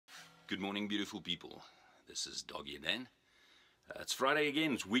Good morning, beautiful people. This is Doggy Dan. It's Friday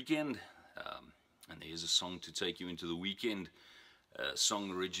again, it's weekend, and here's a song to take you into the weekend. A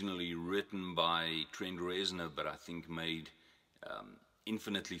song originally written by Trent Reznor, but I think made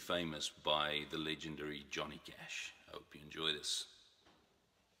infinitely famous by the legendary Johnny Cash. I hope you enjoy this.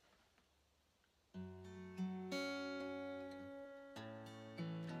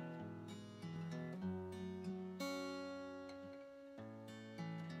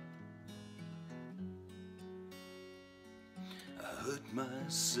 I hurt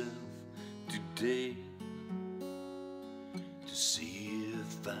myself today to see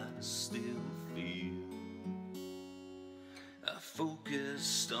if I still feel. I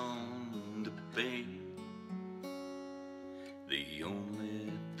focused on the pain, the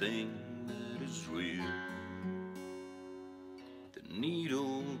only thing that is real. The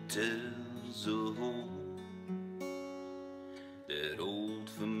needle tells a hole, that old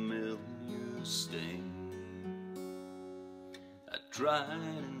familiar sting. I tried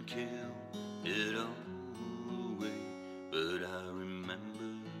and killed it all away, but I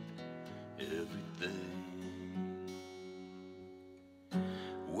remembered everything.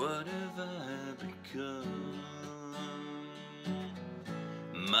 What have I become?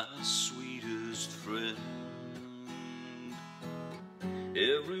 My sweetest friend.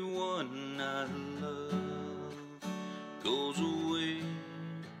 Everyone I love goes away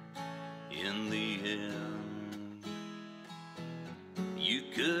in the end. You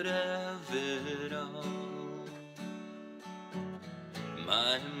could have it all,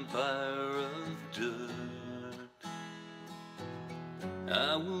 my empire of dirt.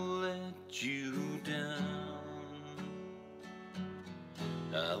 I will let you down,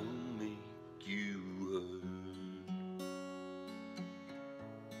 I will make you hurt.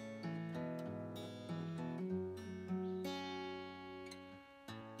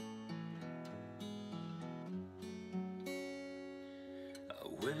 I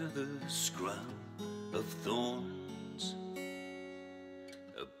wear this crown of thorns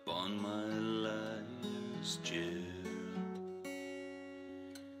upon my liar's chair,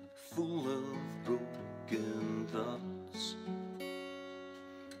 full of broken thoughts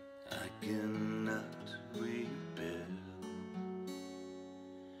I cannot repair.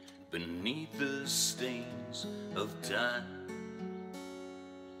 Beneath the stains of time,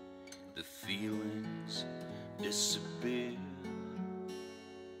 the feelings disappear.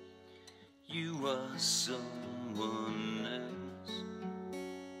 You are someone else,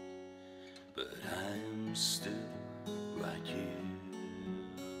 but I am still right here.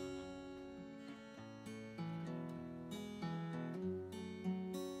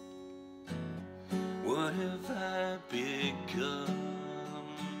 What have I become?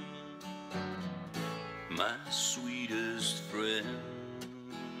 My sweetest friend.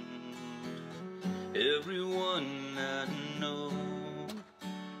 Everyone I know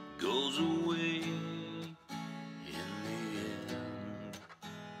goes away in the end.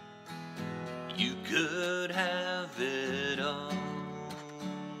 You could have it all,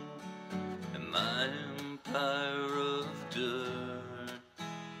 my empire of dirt.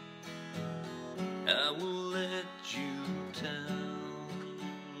 I will let you down,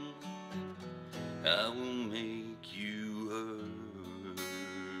 I will make you hurt.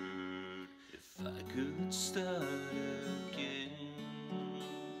 If I could start again,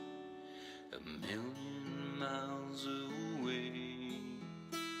 a million miles away,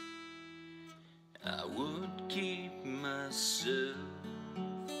 I would keep myself,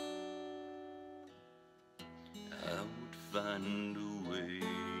 I would find a way.